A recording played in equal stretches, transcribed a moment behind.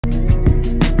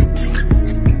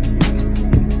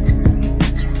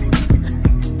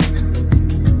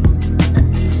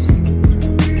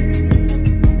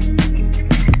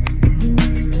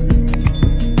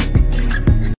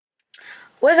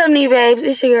Nene, babes.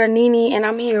 It's your girl Nene, and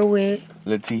I'm here with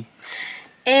Lahteee.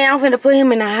 And I'm finna put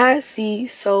him in the hot seat.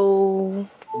 So,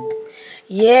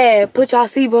 yeah, put y'all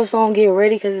seatbelts on, get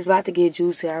ready, cause it's about to get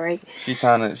juicy. All right. She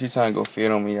trying to go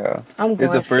fit on me, y'all. I'm going.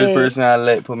 This the first fed. person I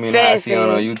let put me in the hot seat on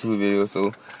a fed. YouTube video,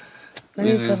 so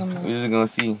we just gonna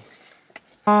see.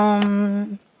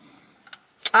 I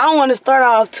don't want to start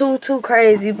off too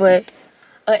crazy, but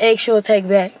an ex you'll take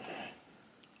back.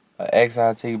 An ex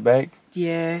I'll take back.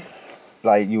 Yeah.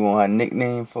 Like you want her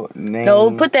nickname for name? No,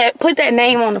 put that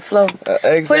name on the floor.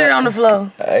 Put it on the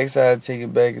floor. An ex I'll take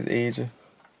it back is Asia.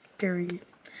 Period.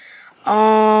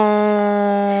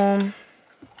 How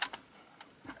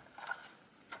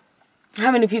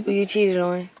many people you cheated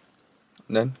on?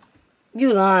 None.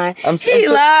 You lying. He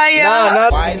lying. Nah.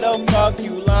 Why the fuck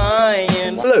you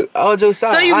lying? Look, all jokes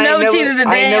aside. So you never cheated a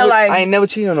day in your life? I ain't never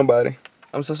cheated on nobody.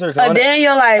 I'm so serious. A day in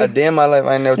your life? A day in my life,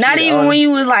 I ain't never cheated. Not even when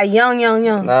you was like young.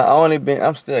 Nah,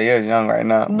 I'm still young right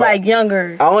now. Like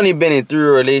younger. I only been in 3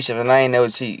 relationships and I ain't never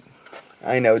cheat.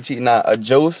 Nah, a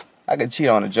Jost, I could cheat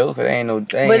on a Jost, but But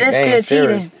that's still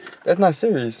serious. cheating. That's not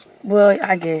serious. Well,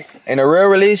 I guess. In a real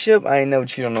relationship, I ain't never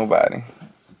cheated on nobody.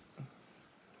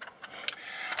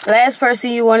 Last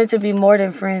person you wanted to be more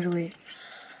than friends with?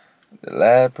 The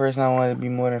last person I wanted to be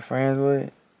more than friends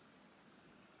with?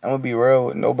 I'm gonna be real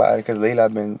with nobody because lately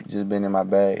I've just been in my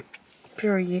bag.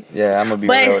 Period. Yeah, I'm gonna be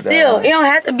real with that. But still, it don't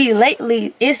have to be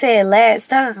lately. It said last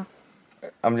time.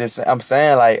 I'm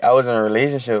saying like I was in a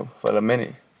relationship for a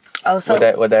minute. Oh, so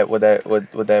with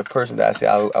that person that I said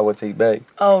I would take back.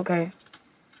 Oh, okay.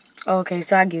 Okay,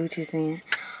 so I get what you're saying.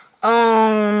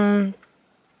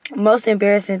 Most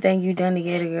embarrassing thing you done to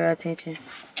get a girl attention?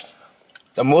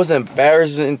 The most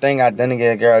embarrassing thing I done to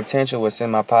get a girl attention was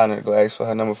send my partner to go ask for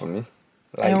her number for me.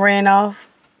 Like, and ran off?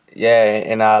 Yeah,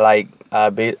 and I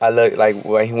looked like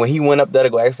when he went up there to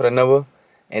go ask for the number,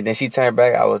 and then she turned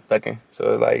back, I was ducking. So it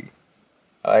was like,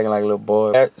 I acting like a little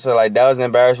boy. So like that was an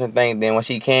embarrassing thing. Then when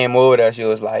she came over there, she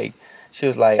was like,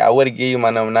 I would have give you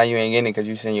my number, now you ain't getting it because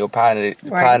you send your partner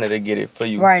to get it for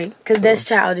you. Right, because that's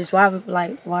childish. Why?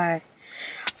 Why?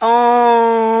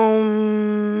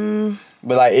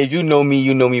 But like, if you know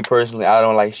me personally. I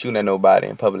don't like shooting at nobody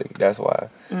in public. That's why.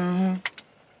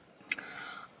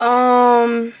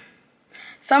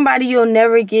 Somebody you'll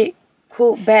never get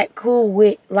cool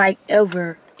with, like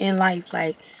ever in life,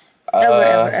 like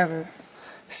ever.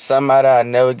 Somebody I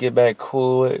never get back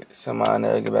cool with. Somebody I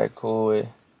never get back cool with.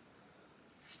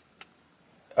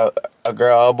 A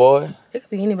girl or a boy. It could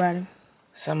be anybody.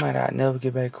 Somebody I never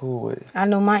get back cool with. I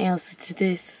know my answer to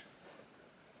this.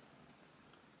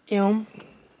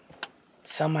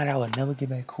 Somebody I would never get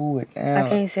back cool with. Damn. I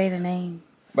can't say the name.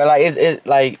 But like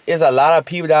it's a lot of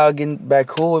people that I'll get back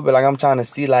cool with. But like I'm trying to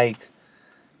see like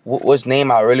which name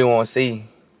I really want to see.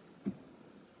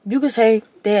 You could say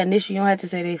their initial. You don't have to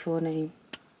say their full name.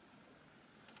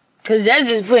 Cause that's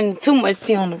just putting too much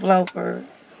tea on the floor for.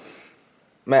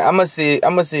 Man, I'ma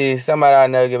say somebody I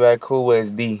never get back cool with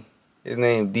is D. His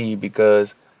name D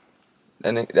because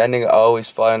that nigga always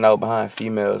falling out behind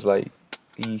females. Like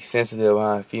he's sensitive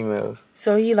behind females.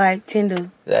 So he like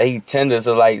tender. Yeah, he tender.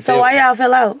 So like. So why y'all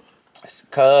fell out?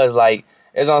 Cause like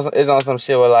it's on some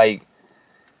shit where like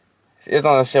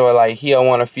he don't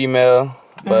want a female,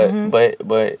 but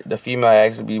the female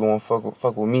actually be want to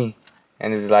fuck with me,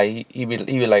 and it's like he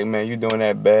be like, man, you doing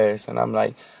that bad, and I'm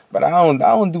like, but I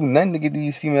don't do nothing to get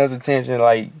these females' attention,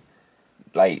 like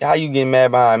how you get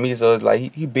mad behind me? So it's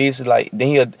like he basically like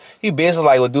then he basically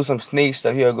like will do some snake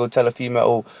stuff. He'll go tell a female,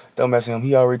 oh, don't mess with him.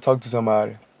 He already talked to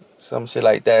somebody, some shit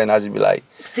like that, and I just be like,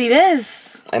 see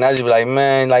this, and I just be like,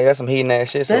 man, like that's some hating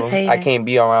ass shit. So I can't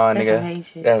be around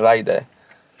nigga that's like that.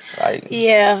 Like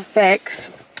yeah,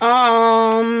 facts.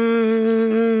 A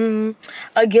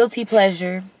guilty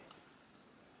pleasure.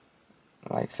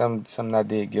 Like something I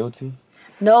did guilty.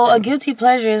 No, a guilty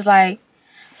pleasure is like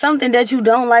something that you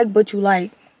don't like but you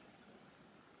like.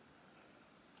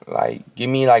 Like, give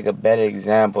me like a better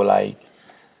example. Like,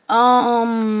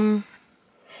 I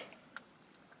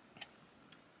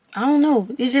don't know.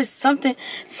 It's just something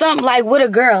like with a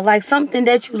girl, like something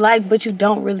that you like but you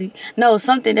don't really. No,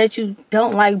 something that you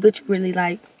don't like but you really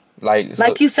like.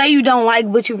 Like you say you don't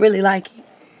like but you really like it.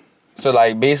 So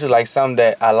like basically like something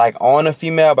that I like on a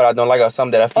female but I don't like, or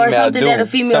something that a female do. Or something that a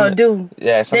female do.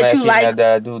 Yeah, something that a female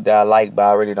that I do that I like but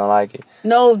I really don't like it.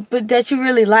 No, but that you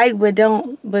really like but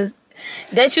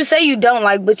that you say you don't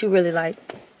like but you really like.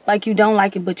 Like you don't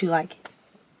like it but you like it.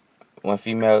 When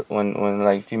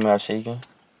like female shaking.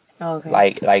 Oh, okay.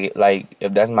 Like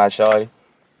if that's my shawty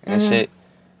and shit,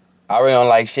 I really don't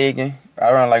like shaking.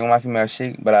 I don't like when my female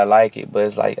shake, but I like it. But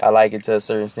it's like I like it to a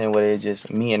certain extent where it's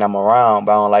just me and I'm around,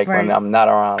 but I don't like when I'm not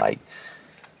around. Like,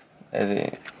 that's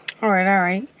it. All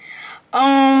right.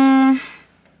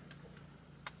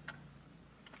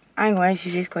 I ain't gonna ask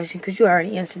you this question because you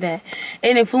already answered that.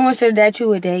 An influencer that you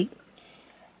would date?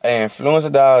 An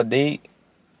influencer that I would date?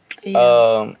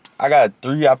 Yeah. I got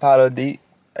 3 I probably would date.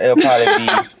 It'll probably be...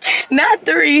 Not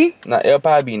 3. No, it'll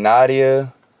probably be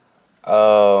Nadia.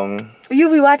 You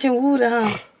be watching Wooda,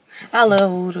 huh? I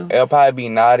love Wooda. It'll probably be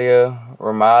Nadia,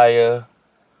 Ramaya,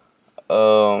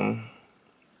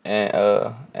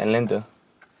 and Linda.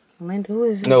 Linda, who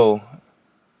is it? No.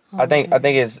 Oh, I think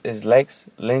it's Lex,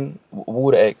 Lynn,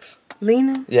 Wooda X.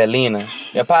 Lena? Yeah, Lena.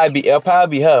 It'll probably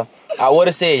be her. I would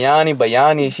have said Yanni, but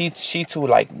Yanni, she too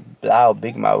like loud,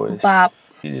 big mouth. Bop.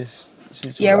 She's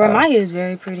too yeah, loud. Ramaya is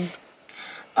very pretty.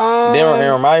 Then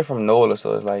Ramaya from NOLA,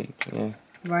 so it's like, yeah.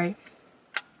 Right.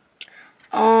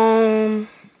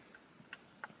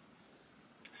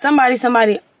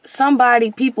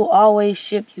 Somebody people always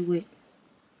ship you with.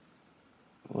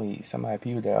 Wait,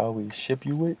 people that always ship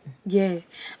you with? Yeah.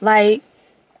 Like,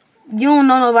 you don't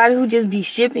know nobody who just be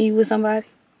shipping you with somebody?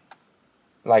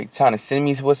 Like, trying to send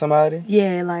me with somebody?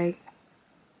 Yeah, like.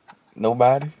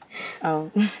 Nobody?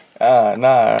 Oh.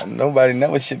 Nah, nobody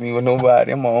never ship me with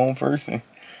nobody. I'm my own person.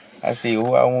 I see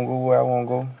who I want to go, where I want to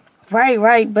go.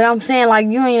 Right. But I'm saying, like,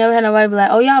 you ain't never had nobody be like,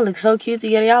 oh, y'all look so cute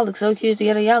together. Y'all look so cute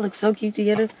together. Y'all look so cute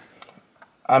together.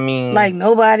 I mean. Like,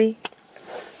 nobody.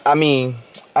 I mean,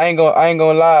 I ain't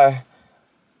gonna lie.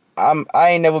 I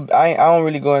don't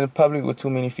really go in public with too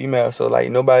many females, so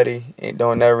like nobody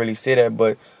don't never really say that.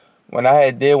 But when I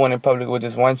did one in public with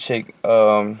this one chick,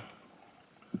 everybody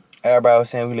was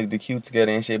saying we looked cute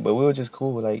together and shit, but we were just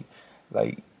cool. Like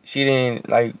she didn't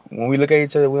like when we look at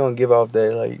each other, we don't give off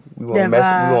that like we won't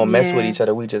mess with each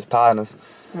other. We just partners.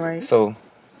 Right. So.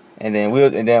 And then we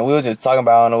were just talking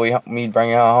about on the way me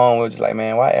bringing her home. We were just like,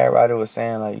 man, why everybody was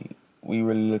saying like we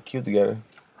really look cute together,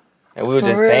 and we were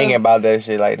just thinking about that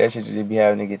shit. Like that shit just be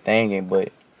having to get thinking,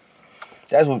 but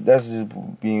that's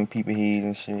just being people heads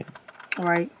and shit.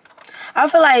 Right. I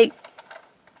feel like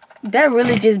that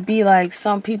really just be like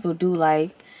some people do.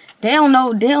 Like they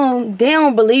don't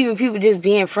believe in people just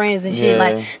being friends and shit.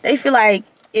 Like they feel like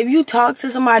if you talk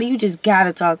to somebody, you just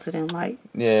gotta talk to them. Like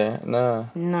nah.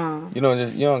 No. You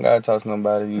don't gotta talk to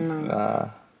nobody. Nah.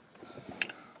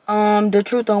 The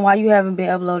truth on why you haven't been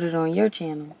uploaded on your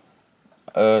channel.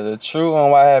 The truth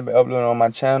on why I haven't been uploaded on my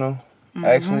channel.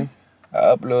 Actually, I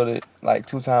uploaded like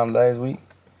 2 times last week,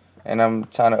 and I'm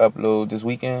trying to upload this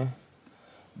weekend.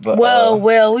 But well,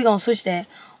 we gonna switch that.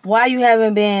 Why you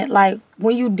haven't been like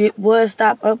when you was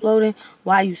stop uploading?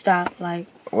 Why you stopped? Like.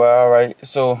 Well, alright.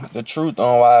 So the truth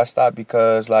on why I stopped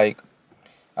because like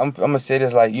I'm gonna say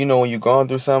this like when you're going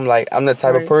through something like I'm the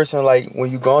type of person like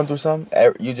when you're going through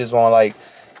something you just want to like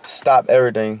stop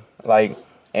everything like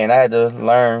and I had to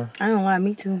learn. I don't lie,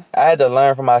 me too. I had to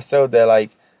learn for myself that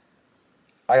like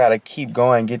I gotta keep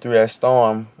going, get through that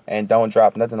storm, and don't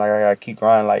drop nothing. Like I gotta keep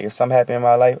grinding. Like if something happened in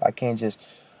my life, I can't just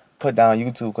put down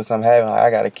YouTube because something happened. Like,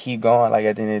 I gotta keep going. Like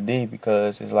at the end of the day,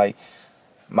 because it's like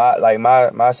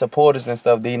my supporters and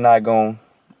stuff. They not gonna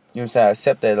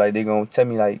accept that. Like they gonna tell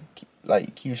me like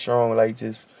keep strong. Like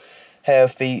just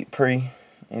have faith, pray,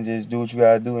 and just do what you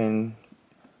gotta do, and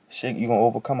shit, you gonna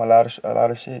overcome a lot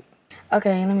of shit.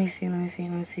 Okay, let me see.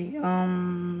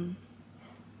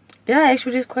 Did I ask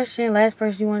you this question? Last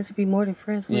person you wanted to be more than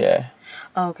friends with? Yeah.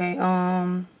 Okay.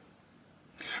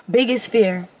 Biggest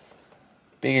fear.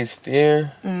 Biggest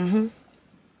fear?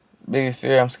 Biggest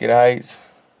fear, I'm scared of heights.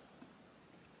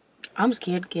 I'm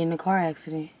scared to get in a car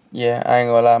accident. Yeah, I ain't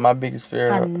gonna lie. My biggest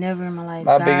fear... I never in my life,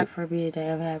 God forbid that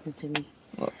ever happens to me.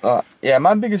 Yeah,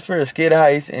 my biggest fear is scared of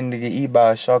heights and to get eaten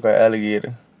by a shark or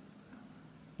alligator.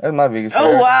 That's my biggest fear.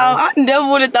 Oh, wow. I never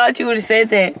would have thought you would have said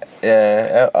that.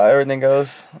 Yeah, everything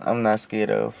else, I'm not scared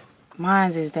of.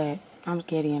 Mine's is that I'm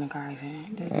scared of getting in a car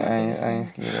accident. Yeah, I ain't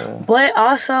scared of. But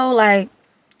also, like,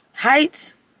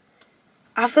 heights...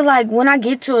 I feel like when I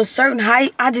get to a certain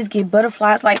height, I just get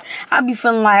butterflies. Like, I be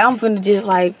feeling like I'm finna just,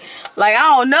 like, I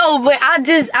don't know, but I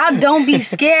don't be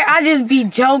scared. I just be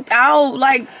joked out.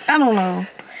 Like, I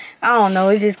don't know.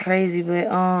 It's just crazy. But,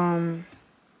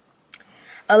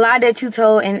 a lie that you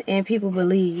told and people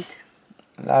believed.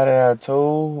 A lie that I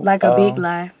told? Like a big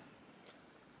lie.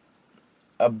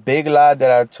 A big lie that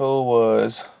I told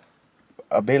was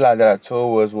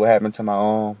what happened to my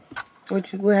arm. What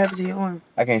happened to your arm?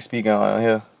 I can't speak on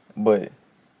here, but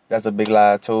that's a big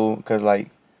lie I told because like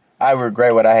I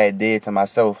regret what I had did to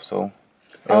myself. So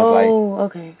it was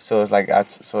okay. So it's like I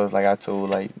told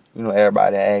like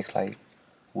everybody that asked like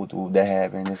that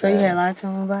happened. So you had lied to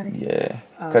him about it? Yeah,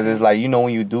 because it's like, you know,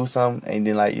 when you do something and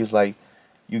then like it's like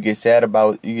you get sad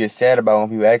about when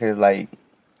people act. It's like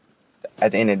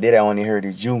at the end of the day, that only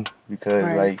hurted you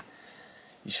because like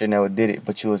you should never did it,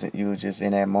 but you was just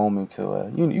in that moment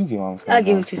to you get what I'm saying. I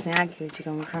get what you're saying. I get what you're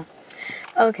coming from.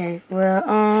 Okay,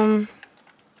 well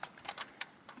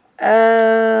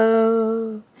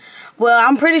well,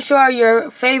 I'm pretty sure your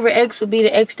favorite ex would be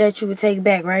the ex that you would take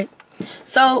back, right?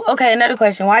 So, okay, another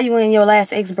question. Why you and your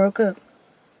last ex broke up?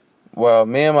 Well,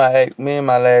 me and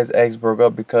my last ex broke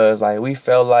up because like we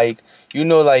felt like, you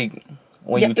know, like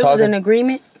when you talking. It was an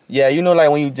agreement? Yeah, you know, like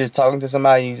when you just talking to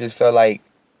somebody, you just felt like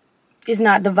it's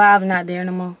not, the vibe not there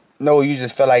no more. No, you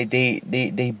just felt like they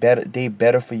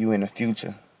better for you in the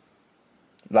future.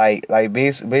 Like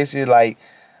basically like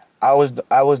I was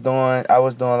doing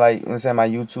like, let's say, my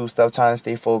YouTube stuff, trying to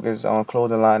stay focused on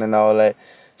clothing line and all that.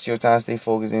 She was trying to stay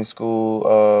focused in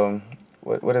school.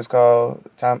 What is called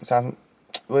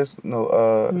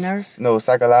nurse? No,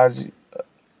 psychology.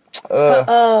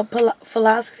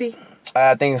 Philosophy.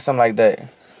 I think it's something like that.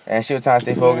 And she was trying to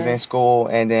stay focused in school,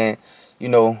 and then, you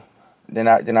know, then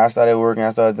I started working. I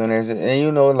started doing this, and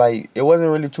you know, like it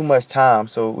wasn't really too much time,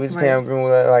 so we just came agreeing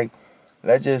with like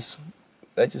let's just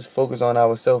focus on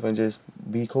ourselves and just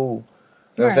be cool.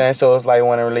 You know what I'm saying? So it's like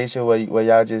when a relationship where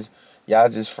y'all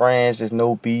just friends, just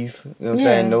no beef. You know what I'm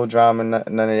saying? No drama, none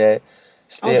of that.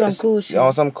 Still, on some cool shit.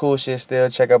 On some cool shit. Still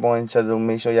check up on each other,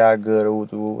 make sure y'all good.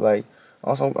 Like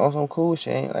on some cool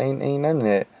shit. Ain't none of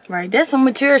that. Right. That's some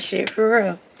mature shit for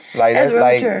real. Like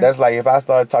that's like if I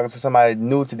start talking to somebody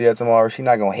new today or tomorrow, she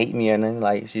not gonna hate me or nothing.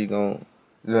 Like she gonna,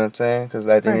 you know what I'm saying? Because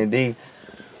at the end of the day,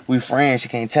 we friends. She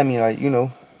can't tell me like, you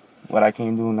know, what I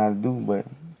can do and not to do. But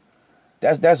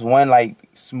that's one like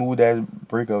smooth ass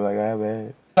breakup like I ever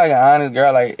had. Like an honest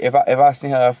girl. Like if I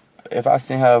seen her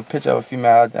a picture of a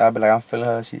female, I'd be like, I'm feeling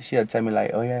her. She'll tell me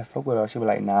like, oh yeah, fuck with her. She'll be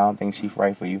like, nah, I don't think she's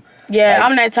right for you. Yeah, like,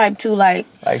 I'm that type too. Like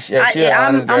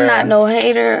I'm not no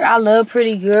hater. I love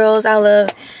pretty girls.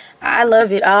 I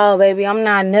love it all, baby. I'm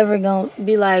not never gonna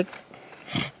be like,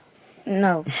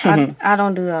 no, I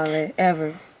don't do all that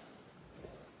ever.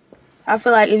 I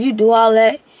feel like if you do all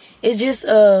that, it's just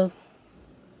how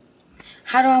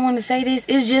do I want to say this?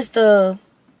 It's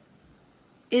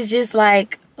just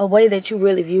like a way that you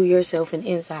really view yourself in the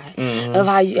inside of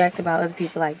how you act about other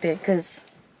people like that. Cause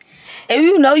if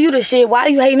you know you the shit, why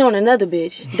you hating on another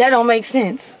bitch? That don't make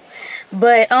sense.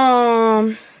 But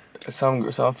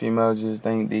some females just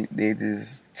think they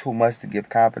just too much to give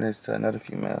confidence to another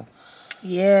female.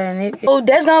 Yeah, so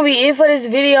that's gonna be it for this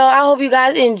video. I hope you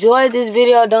guys enjoyed this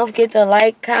video. Don't forget to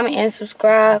like, comment, and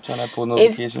subscribe. Trying to pull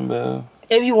notification bell.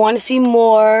 If you want to see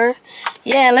more,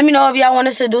 yeah, let me know if y'all want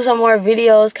us to do some more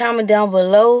videos. Comment down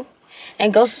below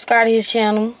and go subscribe to his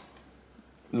channel.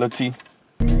 Lahteee.